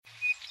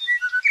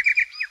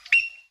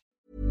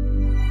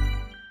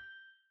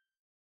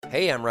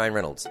Hey, I'm Ryan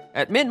Reynolds.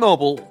 At Mint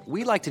Mobile,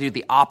 we like to do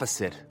the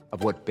opposite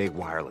of what Big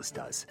Wireless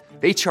does.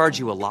 They charge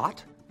you a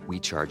lot, we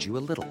charge you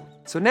a little.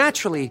 So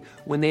naturally,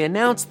 when they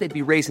announced they'd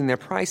be raising their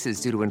prices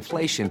due to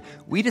inflation,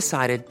 we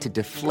decided to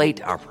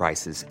deflate our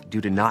prices due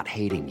to not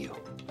hating you.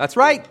 That's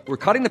right. We're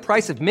cutting the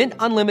price of Mint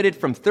Unlimited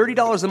from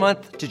 $30 a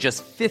month to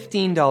just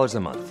 $15 a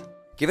month.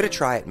 Give it a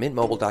try at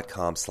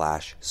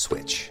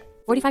mintmobile.com/switch.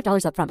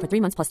 $45 up front for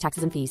 3 months plus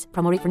taxes and fees.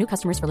 Promo rate for new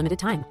customers for limited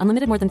time.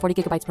 Unlimited more than 40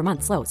 gigabytes per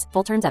month. Slows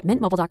full terms at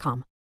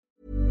mintmobile.com.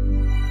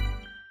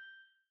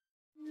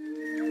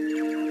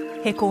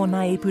 He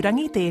kōna I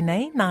purangi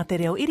tēnei nā te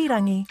reo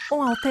irirangi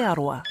o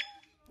Aotearoa.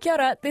 Kia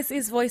ora, this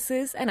is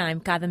Voices and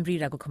I'm Kadambri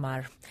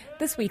Raghukumar.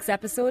 This week's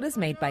episode is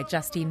made by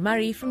Justine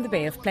Murray from the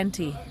Bay of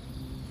Plenty.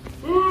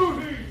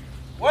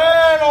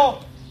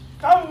 Whareroa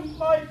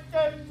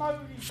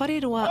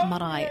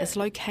Marae is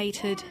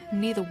located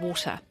near the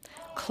water,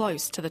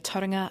 close to the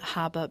Tauranga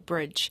Harbour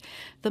Bridge.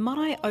 The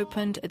marae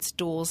opened its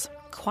doors,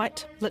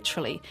 quite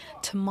literally,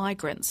 to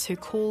migrants who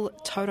call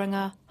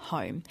Tauranga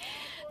home.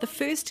 The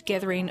first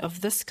gathering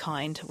of this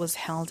kind was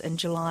held in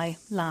July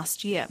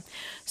last year.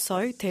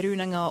 So Te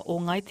Runanga o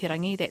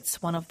Ngaiterangi,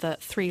 that's one of the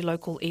 3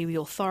 local iwi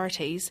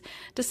authorities,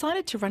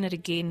 decided to run it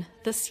again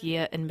this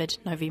year in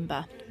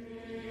mid-November.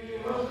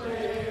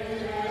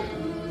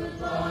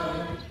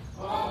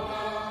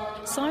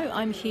 So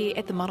I'm here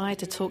at the marae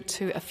to talk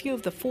to a few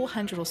of the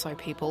 400 or so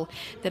people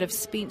that have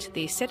spent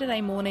their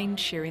Saturday morning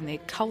sharing their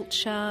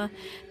culture,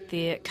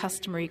 their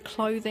customary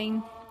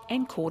clothing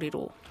and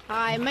kōrero.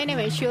 Hi, my name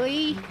is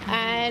Shuli,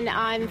 and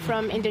I'm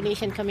from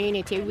Indonesian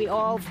community. We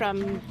all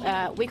from,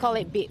 we call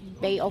it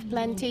Bay of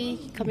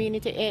Plenty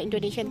community,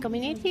 Indonesian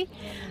community.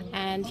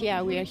 And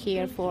yeah, we are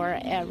here for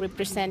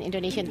represent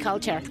Indonesian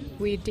culture.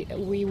 We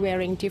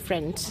wearing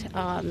different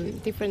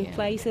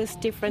places,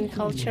 different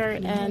culture,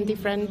 and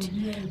different.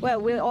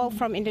 Well, we're all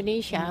from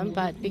Indonesia,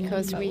 but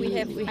because we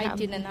have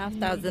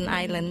 18,500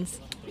 islands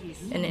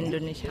in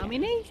Indonesia. How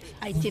many?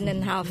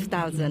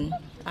 18,500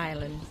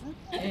 islands.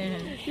 Yeah.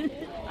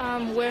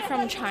 We're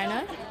from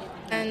China,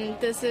 and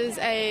this is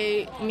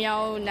a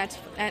Miao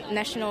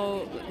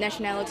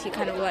nationality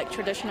kind of like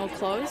traditional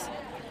clothes,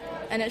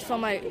 and it's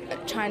from like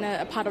China,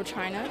 a part of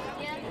China.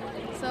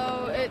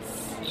 So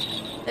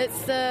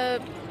it's the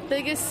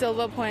biggest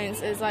silver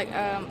points is like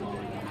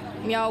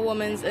Miao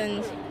women's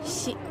in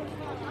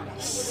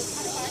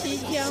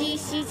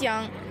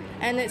Xinjiang,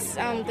 and it's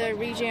the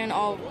region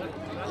of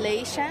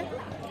Leishan.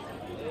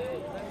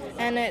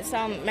 And it's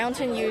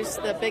mountain use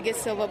the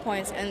biggest silver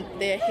points in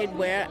their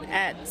headwear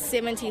at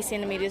 70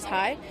 centimeters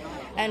high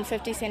and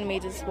 50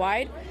 centimeters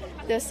wide.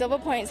 The silver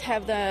points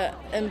have the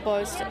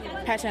embossed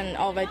pattern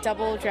of a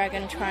double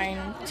dragon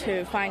trying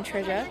to find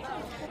treasure.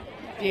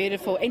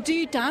 Beautiful. And do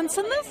you dance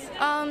in this?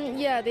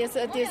 Yeah, there's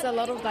a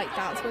lot of like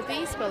dance with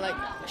these, but like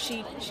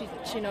she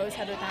knows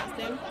how to dance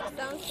them.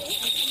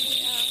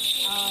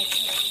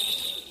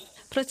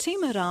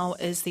 Pratima Rao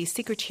is the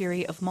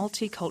Secretary of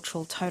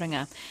Multicultural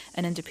Tauranga,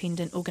 an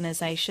independent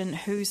organisation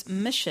whose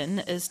mission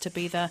is to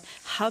be the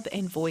hub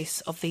and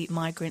voice of the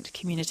migrant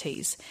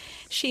communities.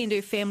 She and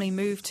her family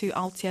moved to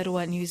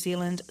Aotearoa, New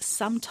Zealand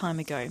some time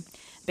ago.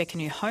 Back in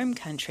her home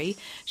country,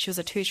 she was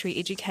a tertiary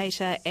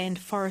educator and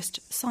forest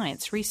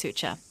science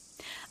researcher.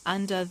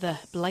 Under the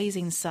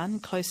blazing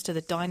sun, close to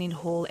the dining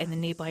hall and the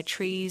nearby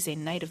trees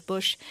and native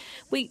bush,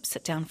 we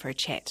sit down for a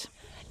chat.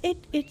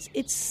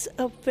 It's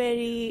a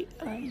very...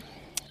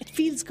 It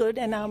feels good,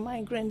 and our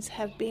migrants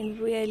have been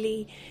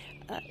really,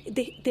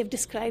 they've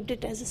described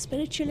it as a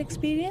spiritual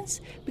experience,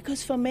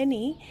 because for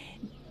many,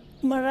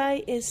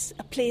 Marae is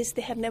a place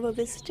they have never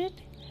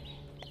visited,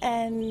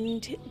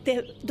 and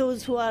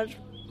those who have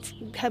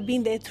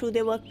been there through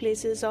their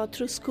workplaces or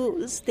through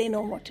schools, they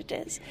know what it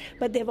is.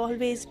 But they've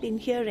always been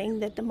hearing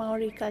that the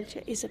Maori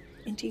culture is an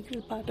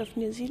integral part of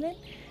New Zealand,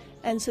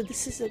 and so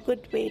this is a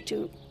good way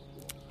to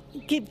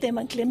give them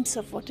a glimpse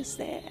of what is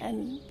there.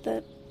 And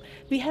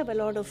we have a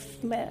lot of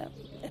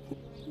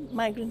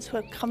migrants who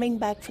are coming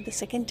back for the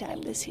second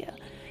time this year.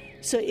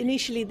 So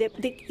initially they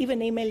even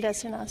emailed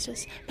us and asked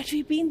us, but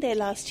we've been there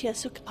last year,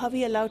 so are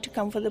we allowed to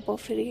come for the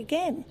powhiri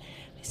again?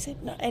 We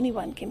said, no,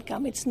 anyone can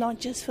come. It's not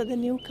just for the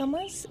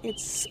newcomers,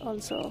 it's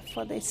also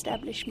for the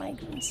established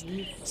migrants.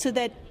 So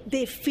that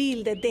they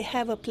feel that they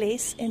have a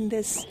place in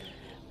this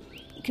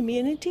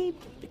community,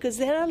 because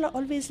there are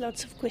always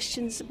lots of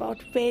questions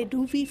about where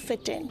do we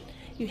fit in.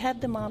 You have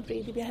the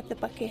Maori, we have the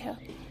Pakeha,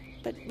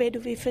 but where do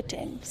we fit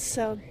in?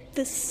 So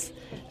this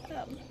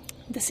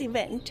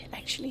event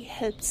actually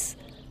helps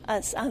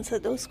us answer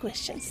those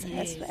questions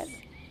as well.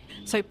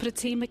 So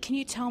Pratima, can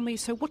you tell me,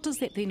 so what does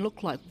that then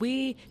look like?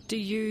 Where do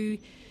you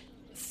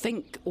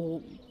think,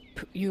 or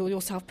you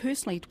yourself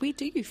personally, where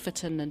do you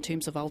fit in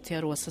terms of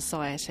Aotearoa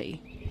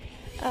society?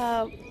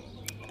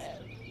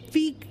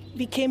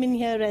 We came in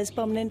here as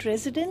permanent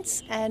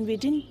residents, and we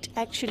didn't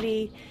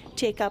actually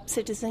take up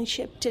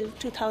citizenship till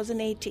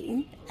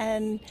 2018,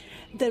 and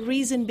the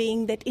reason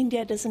being that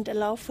India doesn't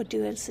allow for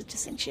dual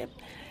citizenship.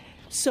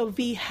 So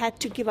we had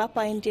to give up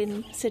our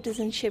Indian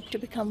citizenship to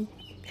become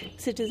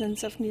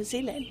citizens of New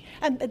Zealand.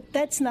 And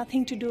that's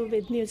nothing to do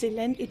with New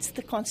Zealand. It's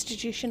the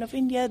Constitution of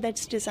India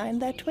that's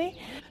designed that way.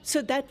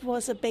 So that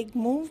was a big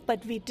move,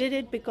 but we did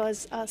it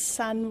because our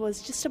son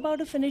was just about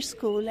to finish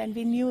school, and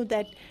we knew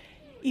that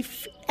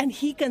and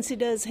he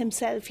calls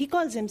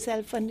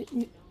himself a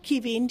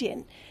Kiwi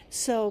Indian.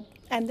 So,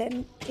 and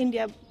then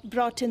India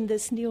brought in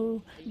this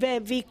new,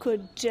 where we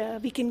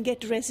can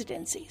get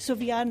residency. So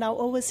we are now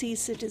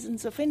overseas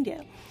citizens of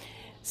India.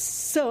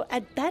 So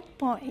at that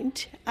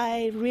point,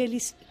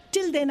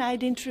 till then I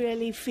didn't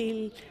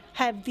really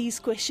have these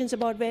questions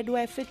about where do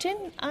I fit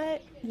in. I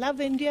love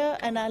India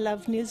and I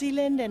love New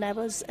Zealand, and I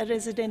was a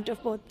resident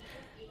of both.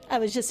 I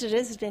was just a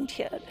resident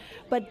here.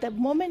 But the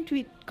moment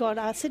we got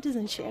our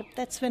citizenship,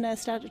 that's when I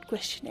started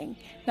questioning.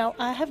 Now,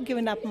 I have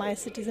given up my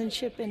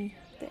citizenship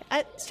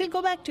I still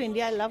go back to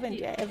India. I love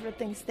India.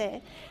 Everything's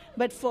there.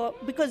 But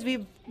because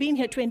we've been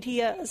here 20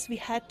 years,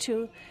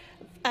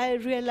 I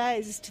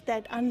realized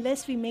that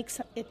unless we make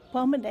it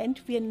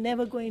permanent, we are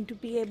never going to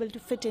be able to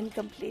fit in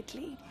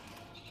completely.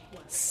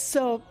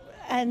 So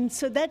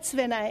that's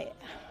when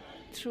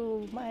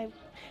through my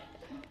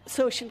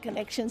social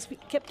connections, we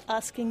kept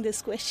asking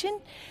this question.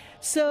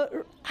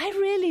 So I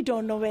really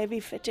don't know where we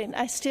fit in.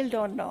 I still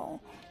don't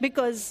know,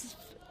 because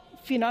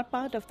we're not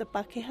part of the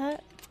Pakeha.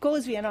 Of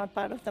course, we are not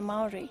part of the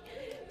Maori.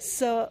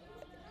 So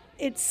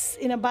it's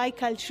in a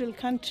bicultural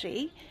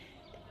country.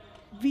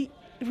 We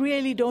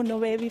really don't know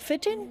where we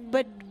fit in,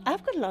 but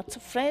I've got lots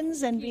of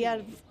friends and we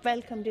are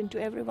welcomed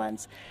into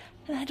everyone's.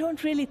 And I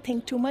don't really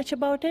think too much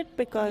about it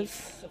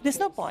because there's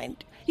no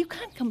point. You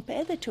can't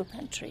compare the two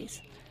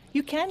countries.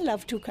 You can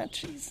love two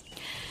countries.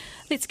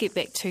 Let's get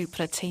back to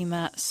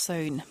Pratima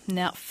soon.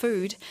 Now,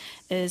 food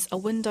is a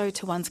window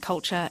to one's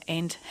culture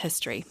and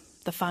history.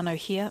 The whānau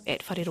here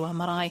at Whareroa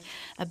Marae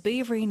are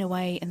beavering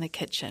away in the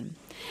kitchen.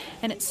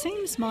 And it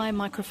seems my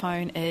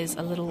microphone is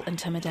a little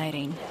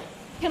intimidating.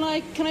 Can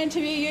I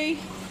interview you?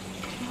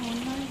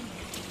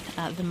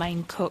 The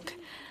main cook,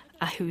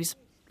 who's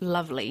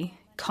lovely,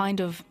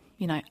 kind of,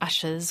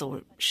 ushers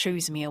or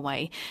shoos me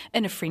away,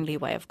 in a friendly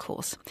way, of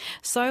course.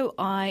 So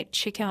I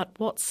check out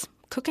what's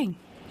cooking.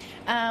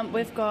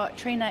 We've got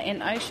Trina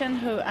and Ocean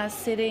who are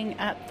setting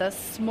up the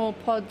small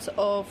pods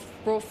of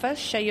raw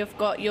fish. So you've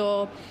got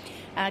your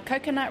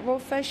coconut raw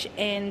fish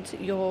and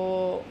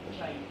your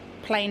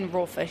plain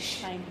raw fish.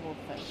 Plain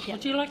raw fish. Yep.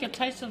 Would you like a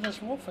taste of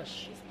this raw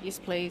fish? Yes,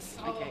 please.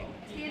 Okay.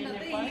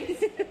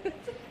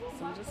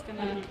 So I'm just going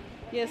to...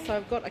 Yeah, so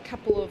I've got a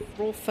couple of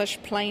raw fish,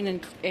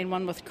 plain and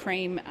one with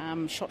cream,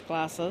 shot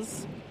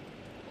glasses.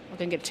 I'll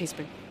go and get a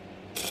teaspoon.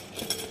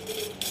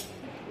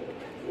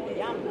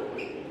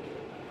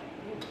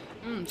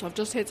 Yum. So I've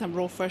just had some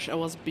raw fish. It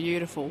was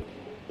beautiful.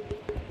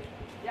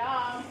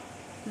 Yum.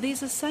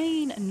 There's a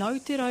saying, no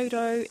te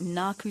roro,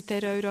 nā ku te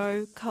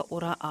roro, ka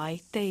ora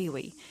ai te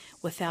iwi.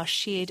 With our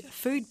shared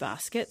food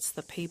baskets,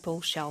 the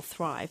people shall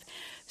thrive.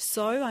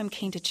 So I'm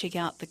keen to check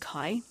out the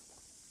kai.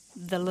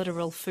 The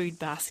literal food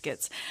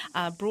baskets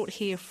are brought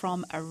here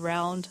from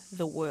around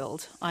the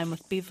world. I'm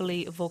with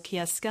Beverly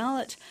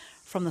Vokia-Scarlett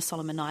from the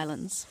Solomon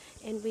Islands.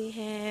 And we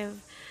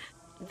have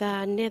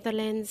the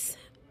Netherlands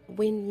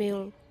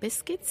windmill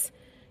biscuits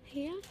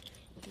here.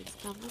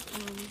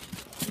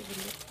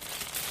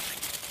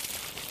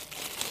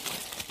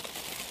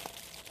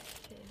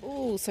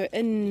 Oh, so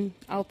in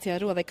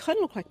Aotearoa, they kind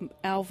of look like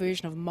our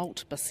version of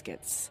malt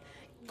biscuits.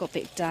 Got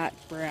that dark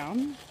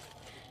brown.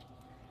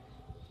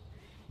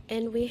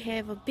 And we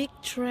have a big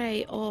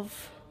tray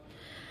of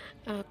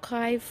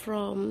kai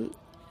from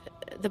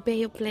the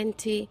Bay of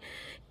Plenty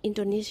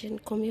Indonesian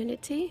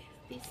community.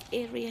 This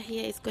area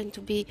here is going to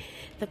be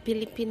the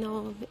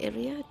Filipino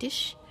area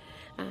dish.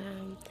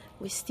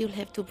 We still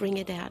have to bring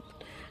it out.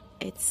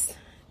 It's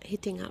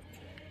heating up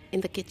in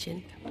the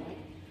kitchen.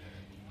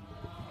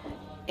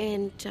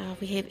 And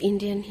we have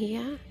Indian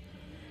here.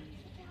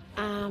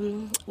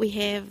 We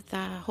have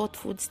the hot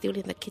food still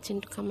in the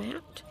kitchen to come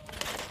out.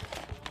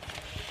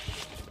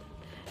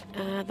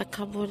 The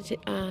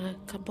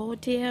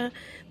Cambodia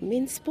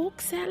minced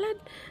pork salad,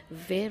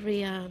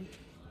 very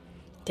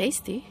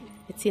tasty.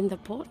 It's in the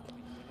pot.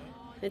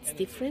 It's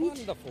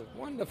different.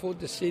 Wonderful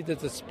to see the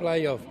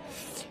display of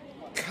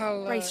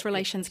colour. Race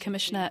Relations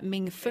Commissioner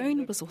Ming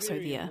Foon was also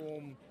there.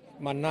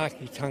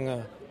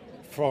 Manaakitanga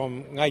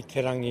from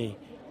Ngaiterangi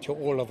to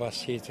all of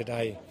us here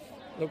today.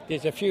 Look,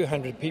 there's a few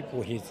hundred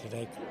people here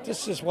today.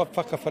 This is what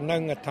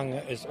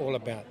whakawhanaungatanga is all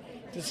about.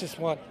 This is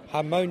what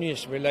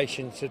harmonious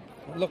relations.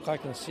 Look, I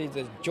can see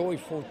the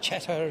joyful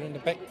chatter in the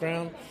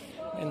background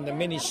and the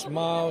many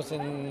smiles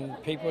and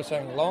people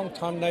saying, long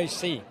time no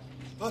see.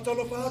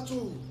 Patalofa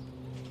atu,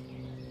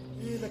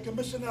 I the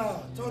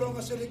Commissioner,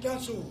 Tauranga City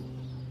Council,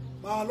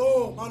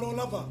 malo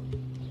lava.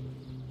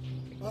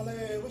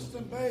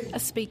 A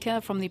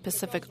speaker from the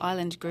Pacific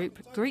Island Group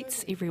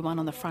greets everyone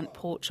on the front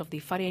porch of the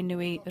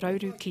Wharenui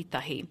Rauru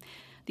Kitahi.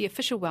 The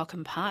official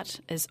welcome part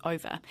is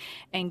over,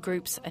 and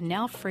groups are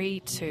now free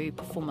to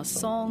perform a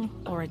song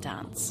or a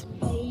dance.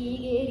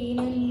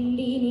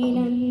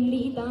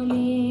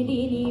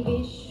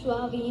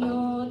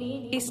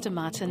 Esther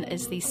Martin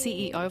is the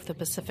CEO of the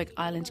Pacific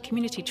Island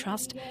Community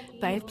Trust,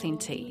 Bay of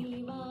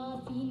Plenty.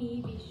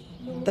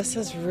 This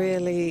is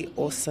really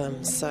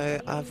awesome.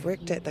 So I've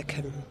worked at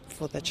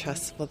for the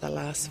Trust for the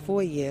last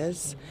 4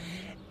 years,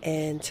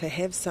 and to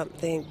have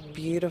something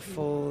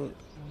beautiful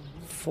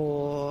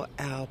for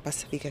our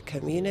Pasifika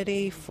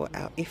community, for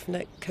our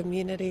ethnic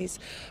communities,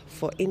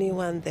 for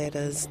anyone that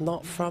is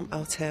not from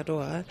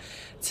Aotearoa,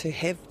 to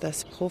have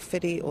this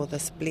powhiri or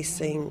this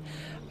blessing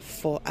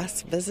for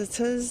us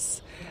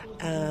visitors,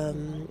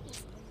 to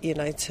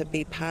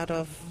be part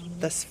of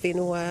this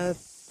whenua.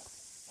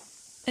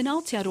 In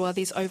Aotearoa,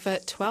 there's over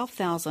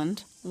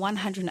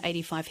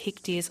 12,185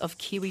 hectares of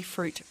kiwi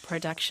fruit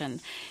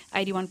production.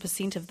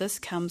 81% of this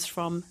comes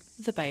from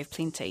the Bay of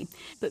Plenty.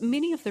 But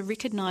many of the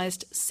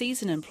recognised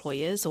season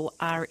employers, or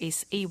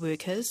RSE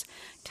workers,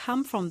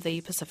 come from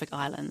the Pacific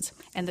Islands,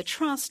 and the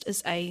Trust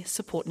is a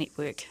support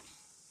network.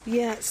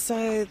 Yeah,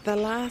 so the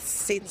last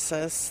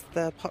census,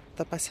 the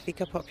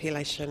Pasifika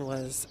population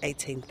was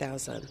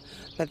 18,000,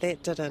 but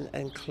that didn't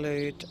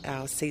include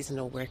our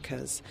seasonal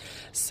workers.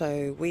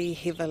 So we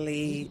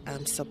heavily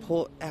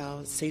support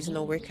our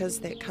seasonal workers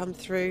that come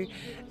through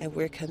and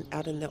work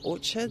out in the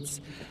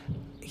orchards.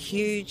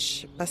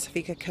 Huge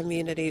Pasifika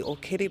community, or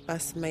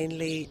Kiribati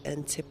mainly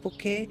in Te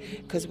Puke,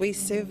 because we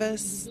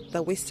service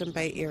the Western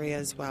Bay area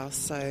as well.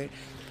 So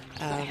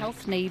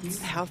health needs,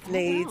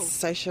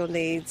 social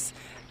needs,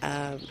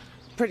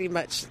 pretty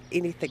much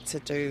anything to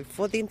do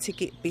for them to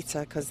get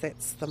better, because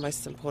that's the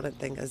most important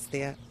thing, is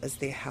their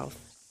health.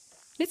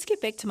 Let's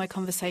get back to my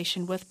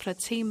conversation with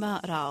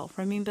Pratima Rao.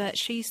 Remember,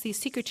 she's the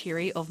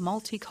Secretary of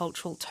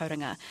Multicultural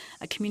Tauranga,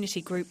 a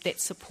community group that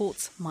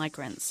supports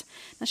migrants.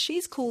 Now,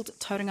 she's called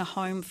Tauranga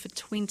home for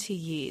 20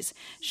 years.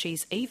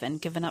 She's even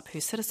given up her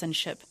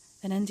citizenship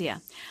in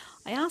India.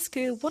 I ask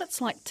her what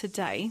it's like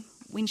today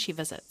when she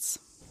visits.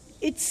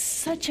 It's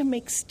such a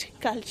mixed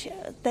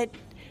culture that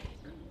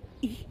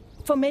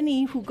for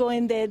many who go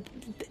in there,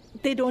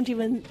 they don't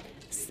even,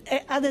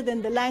 other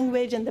than the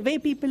language and the way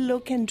people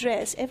look and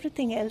dress,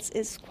 everything else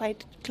is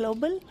quite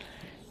global.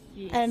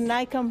 Yes. And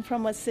I come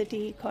from a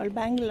city called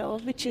Bangalore,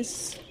 which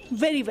is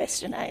very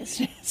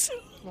westernized.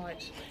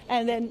 Right.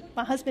 And then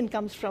my husband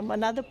comes from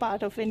another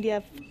part of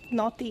India,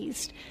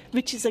 northeast,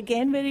 which is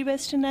again very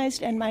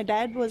westernized. And my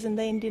dad was in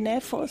the Indian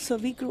Air Force, so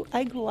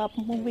I grew up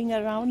moving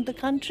around the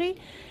country.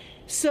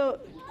 So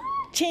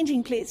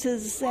changing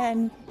places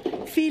and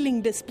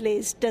feeling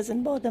displaced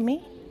doesn't bother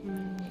me.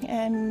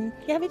 And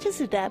we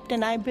just adapt,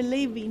 and I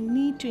believe we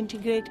need to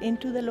integrate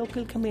into the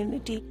local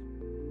community.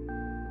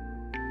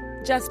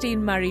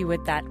 Justine Murray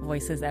with that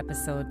Voices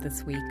episode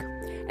this week.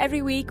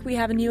 Every week we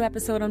have a new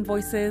episode on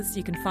Voices.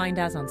 You can find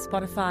us on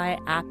Spotify,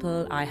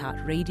 Apple,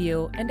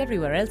 iHeartRadio, and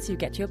everywhere else you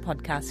get your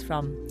podcasts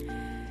from.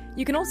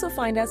 You can also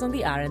find us on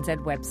the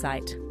RNZ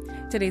website.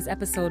 Today's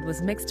episode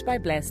was mixed by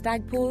Blair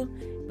Stagpole,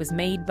 was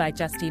made by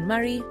Justine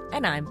Murray,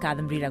 and I'm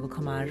Kadambri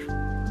Raghukumar.